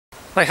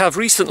I have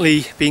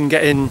recently been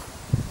getting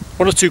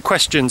one or two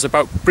questions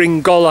about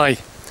Bryn Golau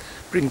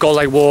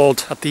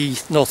ward at the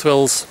North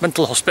Wales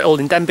Mental Hospital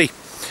in Denbigh.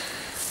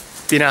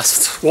 Been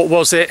asked what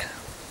was it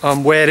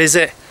and where is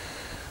it,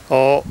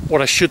 or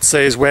what I should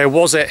say is where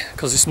was it,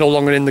 because it's no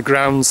longer in the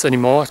grounds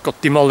anymore. It got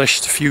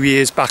demolished a few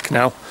years back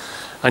now,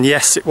 and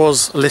yes, it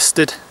was a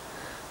listed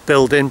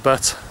building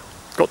but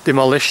got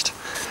demolished.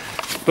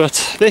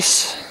 But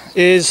this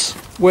is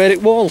where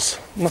it was,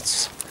 and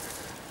that's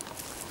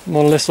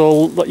more or less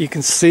all that you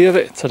can see of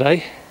it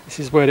today.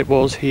 This is where it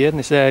was here in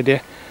this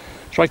area.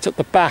 It's right at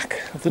the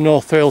back of the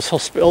North Wales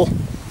Hospital,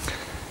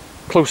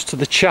 close to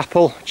the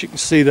chapel, which you can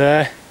see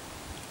there.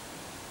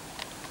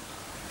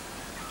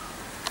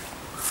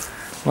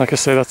 Like I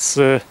say, that's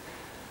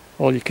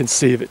all you can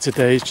see of it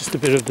today. It's just a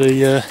bit of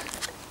the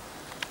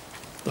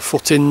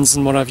footings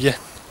and what have you.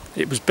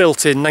 It was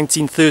built in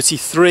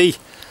 1933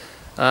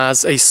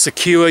 as a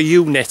secure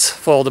unit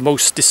for the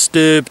most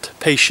disturbed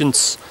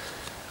patients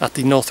at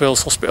the North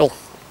Wales Hospital,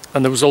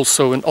 and there was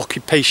also an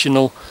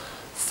occupational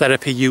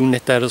therapy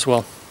unit there as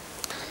well.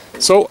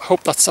 So I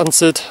hope that's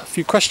answered a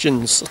few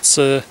questions. It's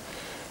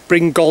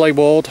Bryn Golau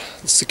ward,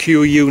 the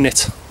secure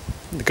unit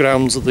in the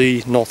grounds of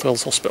the North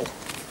Wales Hospital.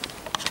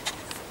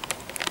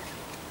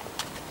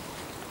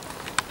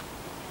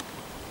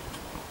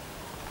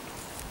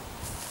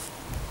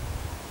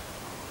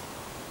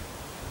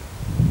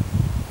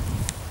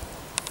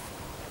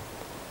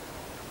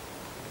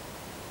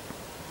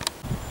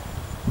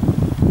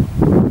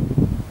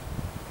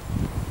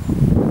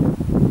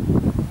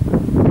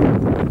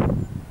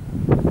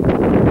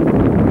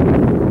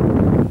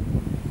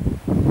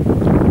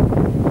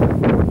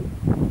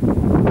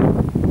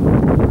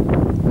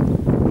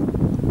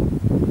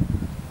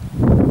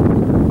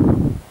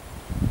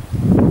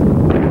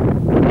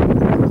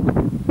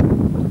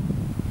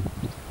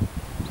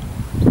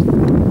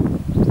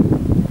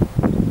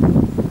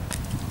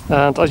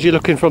 And as you're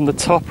looking from the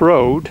top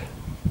road,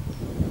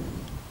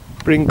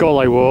 Bryn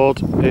Golau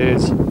ward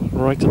is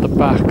right at the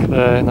back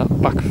there in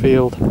that back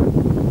field.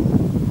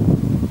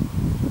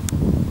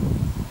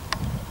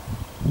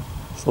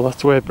 So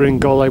that's where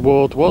Bryn Golau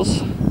ward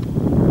was.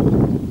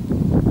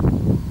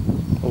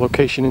 A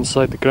location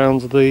inside the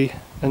grounds of the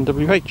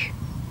NWH.